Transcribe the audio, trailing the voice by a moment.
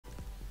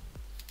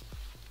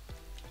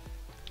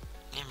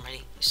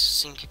already. It's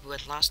the same people we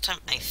had last time?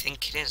 I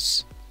think it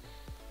is.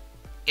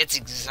 It's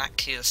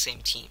exactly the same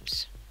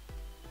teams.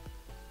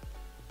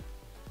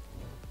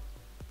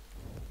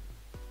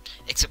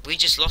 Except we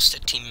just lost a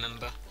team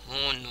member.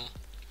 Oh no.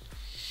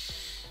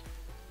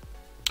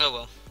 Oh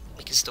well,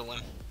 we can still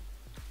win.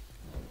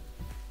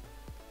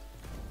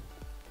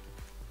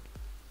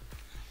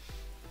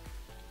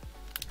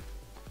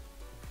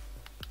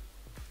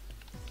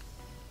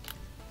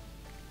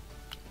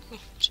 Ooh,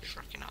 just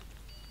rocking up.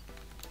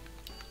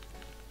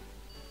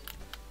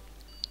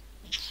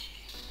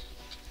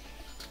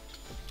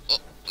 Oh,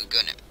 we're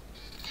gonna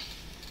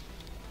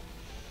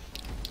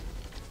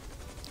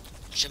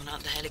jumping out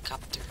the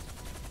helicopter.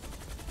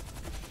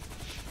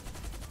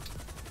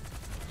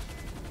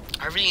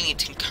 I really need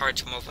to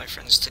encourage more of my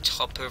friends to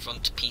hop over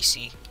onto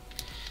PC.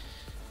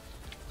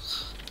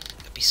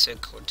 That'd be so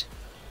good.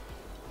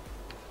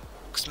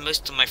 Because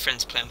most of my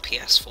friends play on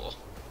PS4.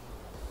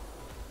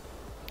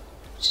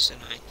 Which is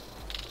annoying.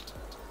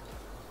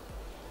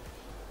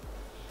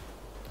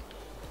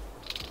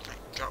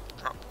 Right, drop.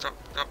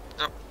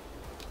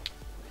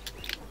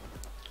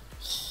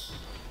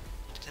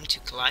 Did them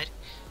two collide?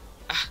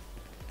 Ah!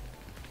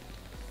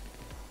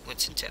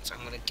 It's intense,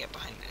 I'm gonna get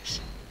behind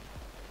this.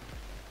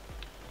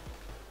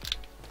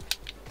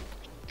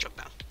 Drop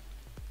down.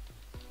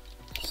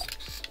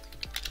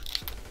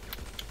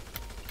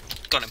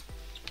 Got him.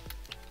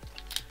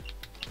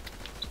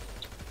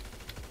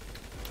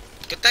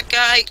 Get that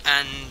guy,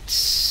 and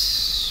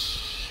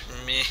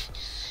meh.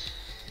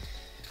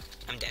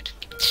 I'm dead.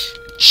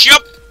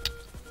 Jump!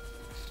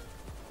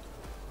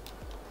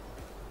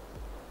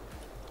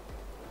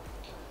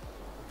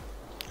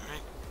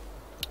 Alright.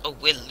 Oh,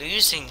 we're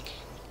losing.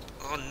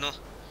 Oh no.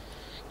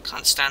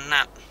 Can't stand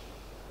that.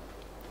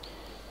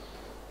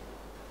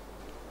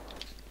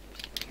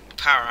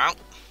 Power out.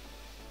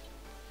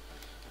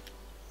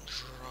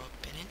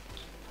 Dropping in.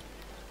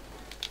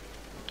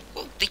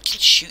 Oh, they can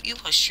shoot you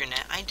whilst you're in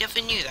there. I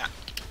never knew that.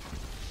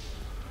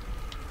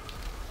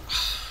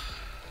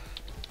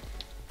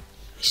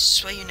 I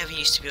swear you never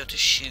used to be able to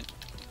shoot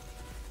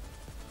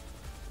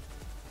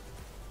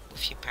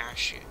with your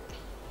parachute.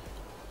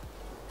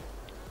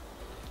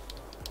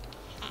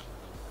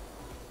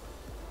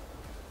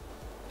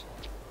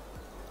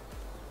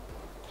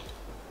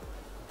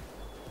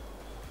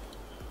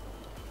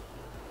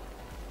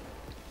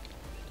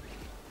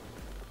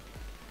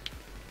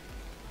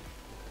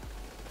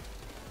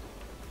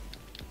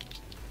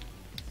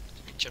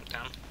 Jump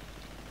down.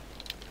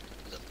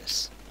 Look at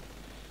this.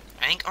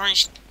 I think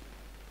orange.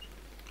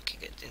 Okay,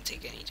 good. Didn't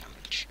take any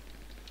damage.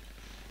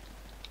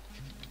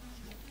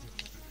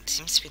 It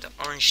seems to be the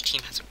orange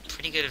team has a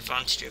pretty good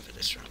advantage over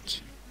this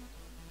round.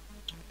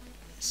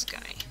 This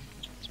guy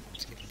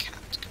is getting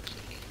capped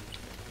completely.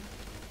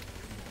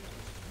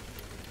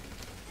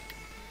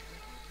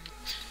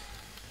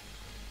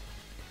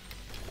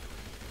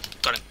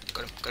 Got him.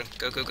 Go.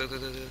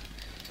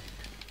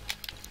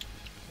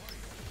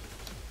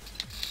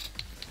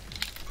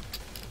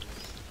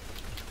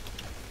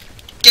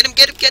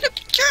 Get him!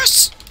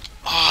 Yes!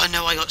 Oh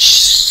no, I got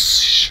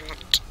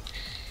shot.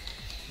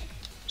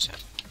 So,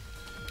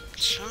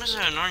 why is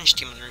there an orange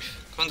team on the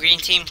roof? Come on, green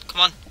team,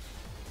 come on.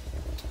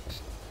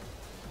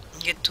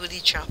 Get to the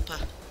chopper.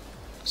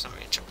 It's not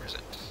really a chopper, is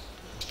it?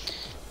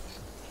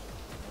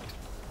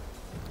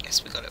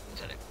 Yes, we got it.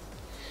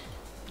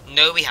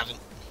 No, we haven't.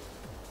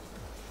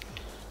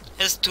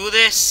 Let's do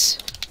this.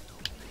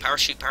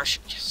 Parachute,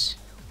 yes.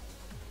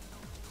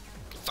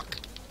 Fuck.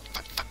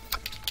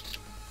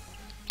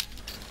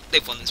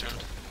 They've won this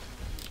round.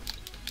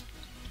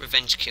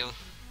 Revenge kill.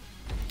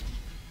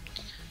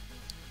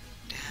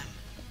 Damn.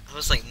 I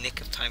was like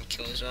nick of time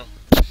kill as well.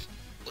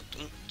 What?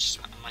 Just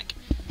about the mic.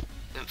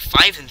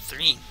 5 and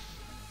 3.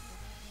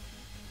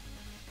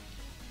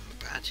 Not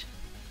bad.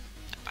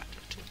 Not bad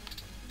at all.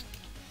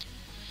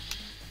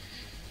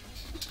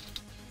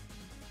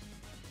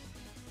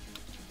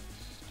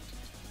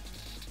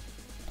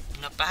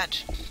 Not bad.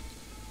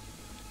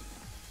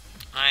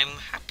 I'm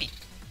happy.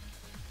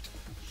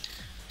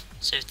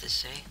 Safe to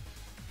say.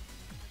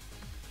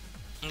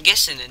 I'm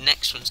guessing the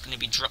next one's going to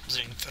be Drop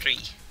Zone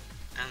 3.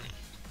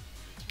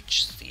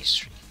 Just these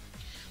 3.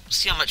 We'll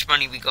see how much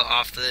money we got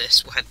after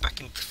this. We'll head back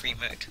into free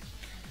mode.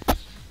 And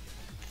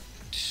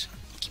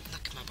keep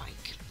looking at my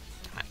bike.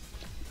 Right.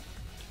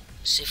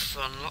 See if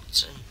we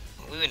unlocked it.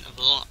 Well, we wouldn't have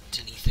unlocked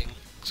anything,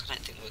 because I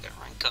don't think we're going to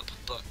rank up,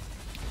 but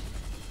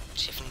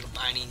see if we can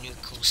buy any new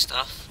cool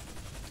stuff.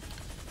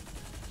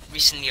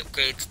 Recently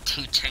upgraded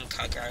 2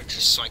 10-car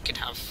garages so I can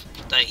have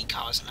 30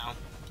 cars now. On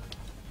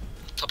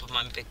top of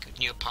my big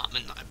new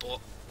apartment that I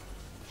bought.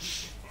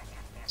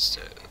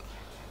 So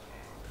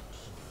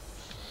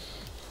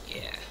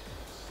yeah.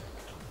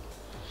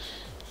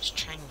 Just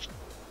trying to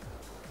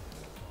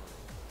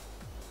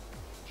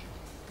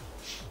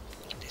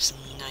get this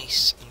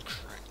nice and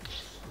correct.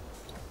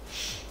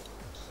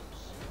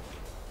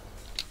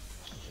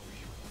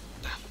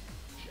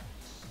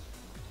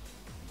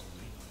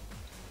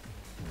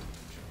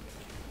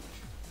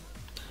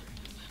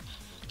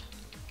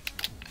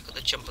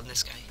 Jump on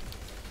this guy.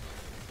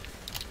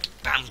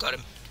 Bam, got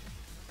him.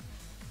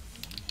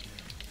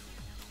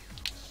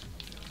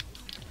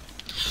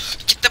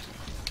 Get the...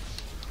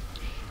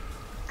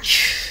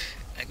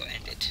 I got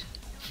ended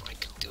before I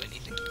could do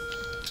anything.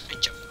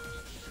 And jump.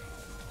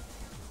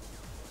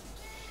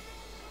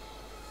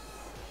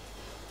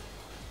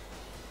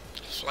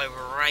 Fly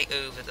right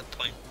over the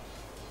point.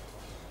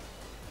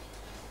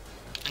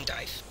 And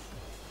dive.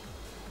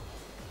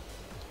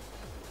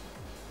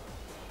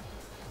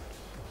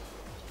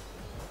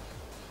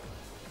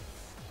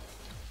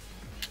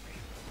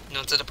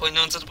 No to the point,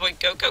 no to the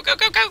point. Go, go, go,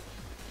 go, go!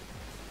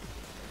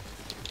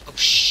 Oh,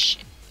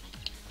 shit.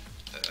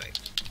 Alright.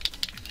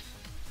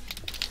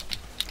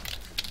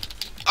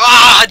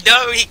 Ah,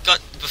 no, he got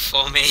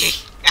before me.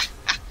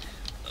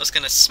 I was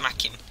gonna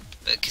smack him,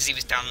 but because he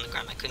was down on the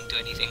ground, I couldn't do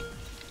anything.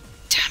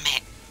 Damn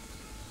it.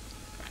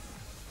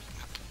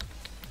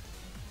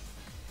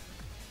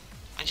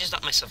 I just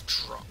let myself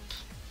drop.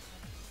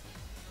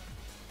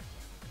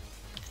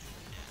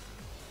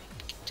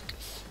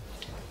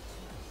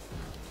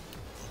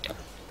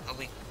 Are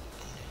we...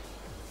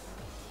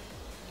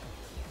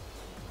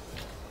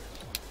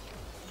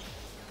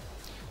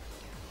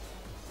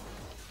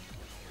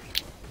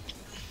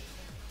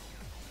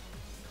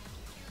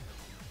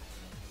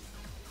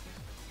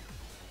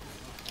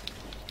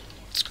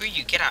 Screw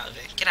you, get out of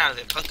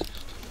it, punk.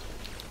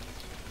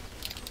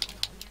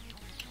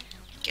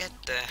 Get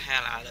the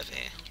hell out of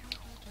here.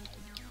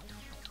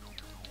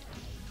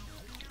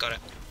 Got it.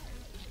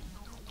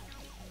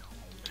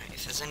 Right,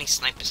 if there's any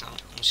snipers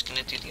out, I'm just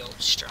gonna do the old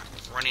strat,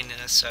 running in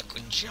a circle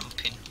and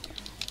jumping,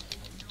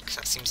 because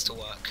that seems to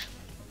work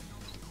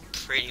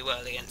pretty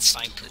well against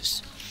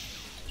snipers.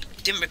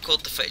 Didn't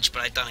record the footage,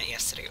 but I done it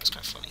yesterday, it was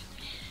quite funny.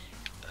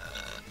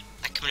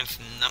 They're coming in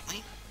from that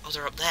way? Oh,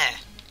 they're up there.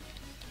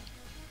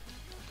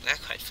 They're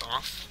quite far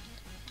off.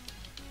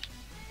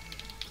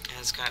 Yeah,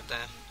 there's a guy up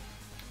there.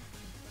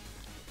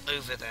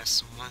 Over there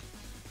somewhere.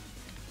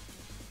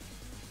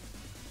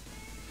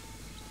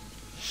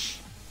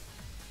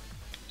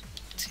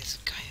 There's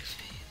a guy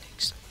over here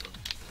next to the book.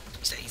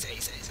 He's there.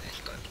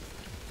 Got him.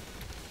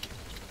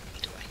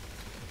 Either way.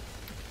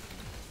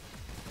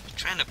 I'm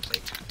trying to play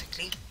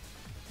tactically.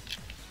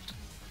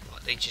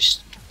 What, they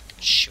just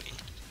shooting?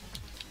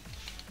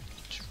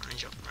 Just run and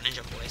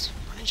jump, boys.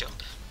 Run and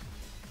jump.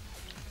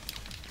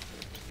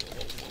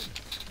 Whoa.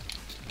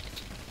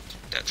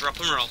 Drop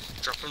and roll.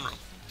 Drop and roll.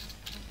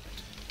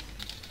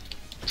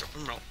 Drop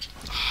and roll.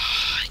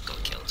 Oh, I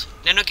got killed.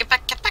 No, get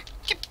back.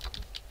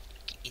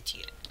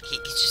 Idiot. He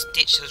just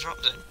ditched the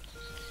drop zone.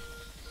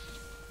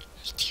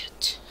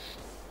 Idiot.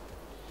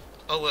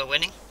 Oh, we're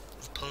winning.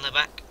 We're pulling it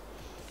back.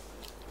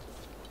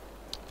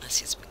 Unless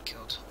he's been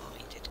killed. Oh,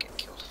 he did get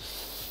killed.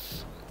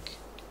 Fuck.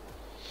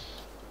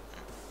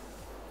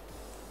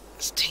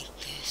 Let's take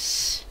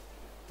this.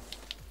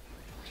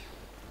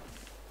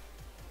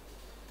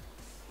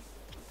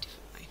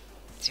 Different way.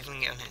 See if we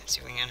can get on here.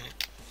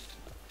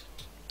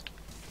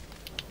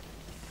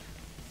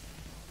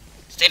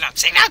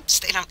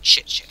 Stay down!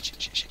 Shit.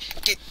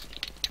 Get...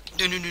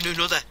 No,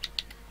 not there!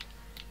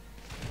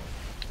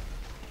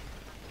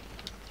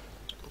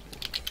 Ooh,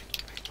 get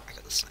back. I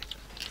got the sniper.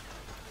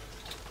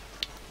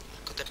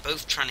 God, they're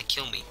both trying to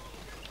kill me.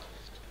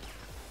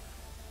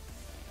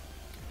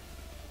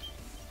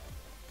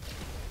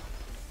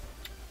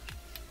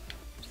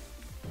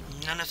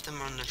 None of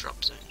them are on the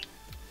drop zone.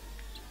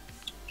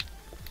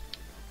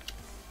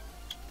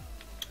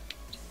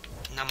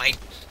 Now my...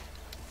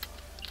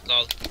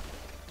 Lol.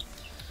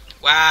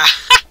 Wow!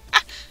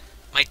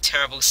 My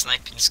terrible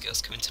sniping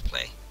skills come into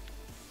play.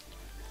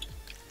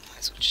 Might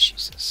as well just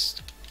use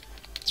this.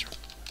 That's right.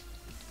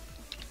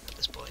 Got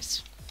this,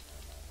 boys.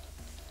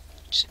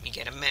 Just let me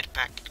get a med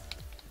pack.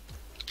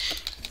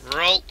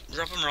 Roll!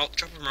 Drop and roll.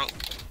 Oh,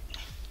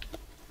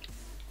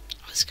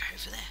 there's a guy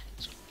over there.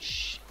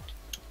 Shh.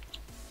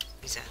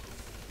 Who's that?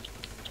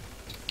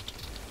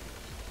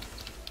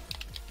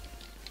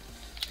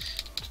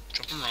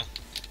 Drop and roll.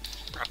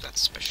 Grab that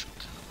special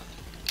cover.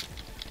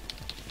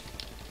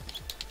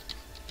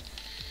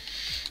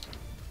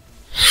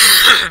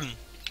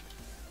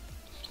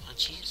 Oh,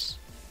 jeez.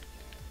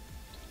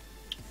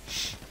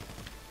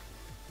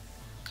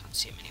 Can't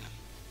see him anywhere.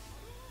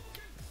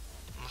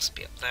 Must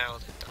be up there or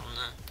they're down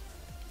there.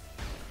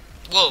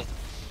 Whoa!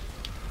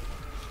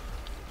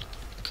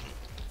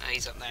 Oh,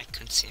 he's up there,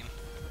 couldn't see him.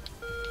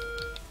 I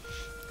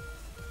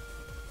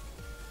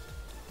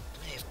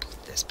may have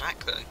pulled this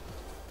back though.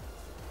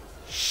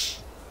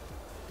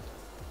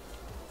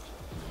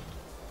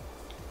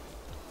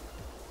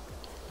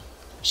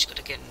 Just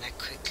gotta get in there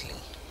quickly.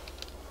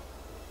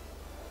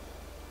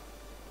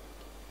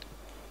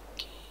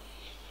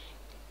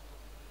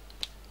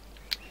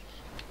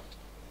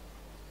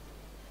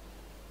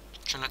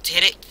 Try not to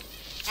hit it.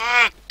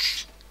 Fuck!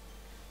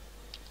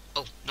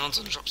 Oh, no one's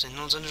on the drop zone.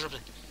 Come on.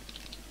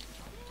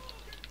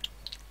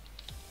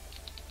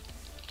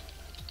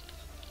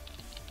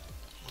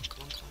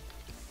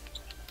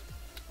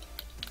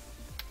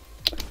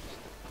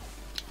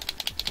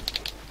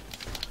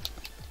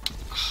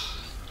 Oh,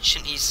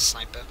 shouldn't use the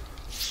sniper.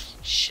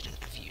 Shouldn't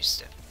have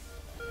used it.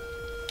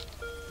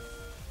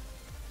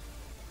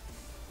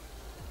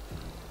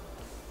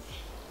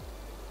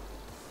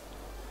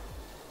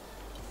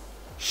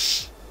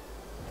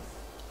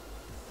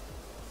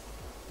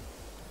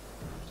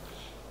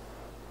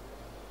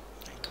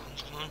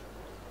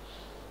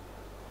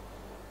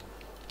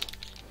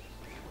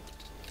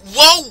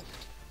 Whoa!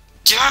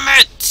 Damn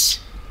it!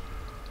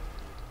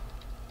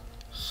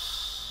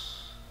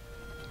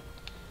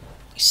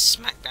 You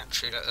smacked that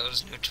tree like there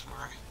was no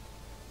tomorrow.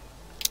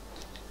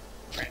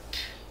 Rip.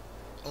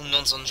 Oh,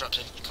 none's on dropped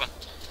in. Come on.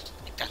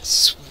 Like that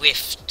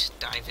swift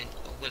diving.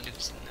 Oh, we're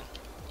losing now.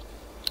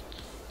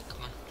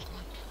 Come on, come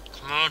on,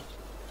 come on.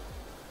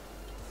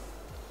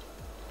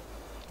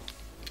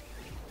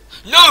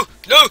 No!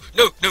 No!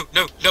 No! No!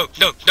 No! No!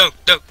 No! No!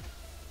 No!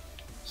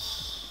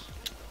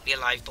 We're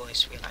alive,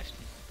 boys. We're alive.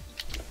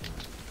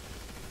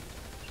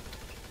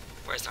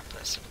 Where's that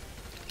person?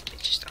 They're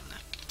just down there.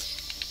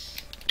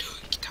 Get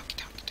out, get out,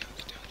 get out, get out,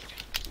 get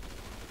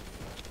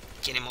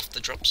out. Get him off the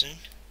drop zone.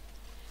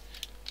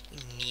 We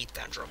need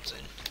that drop zone.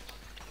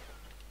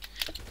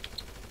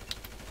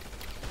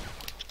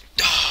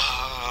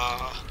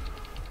 Ah!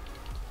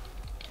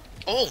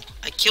 Oh!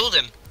 I killed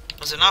him! It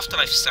was an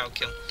afterlife style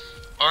kill.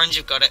 Orange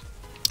have got it.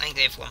 I think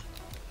they've won.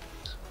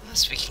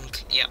 Unless we can...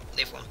 yeah,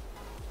 they've won.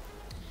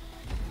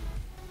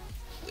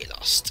 We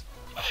lost.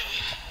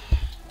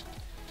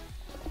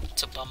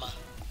 It's a bummer.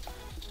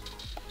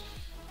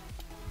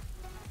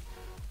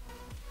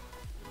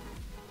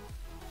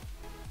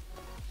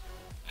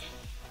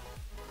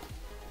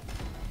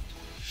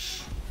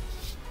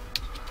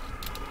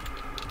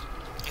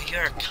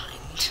 You're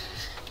kind,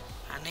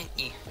 aren't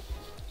you?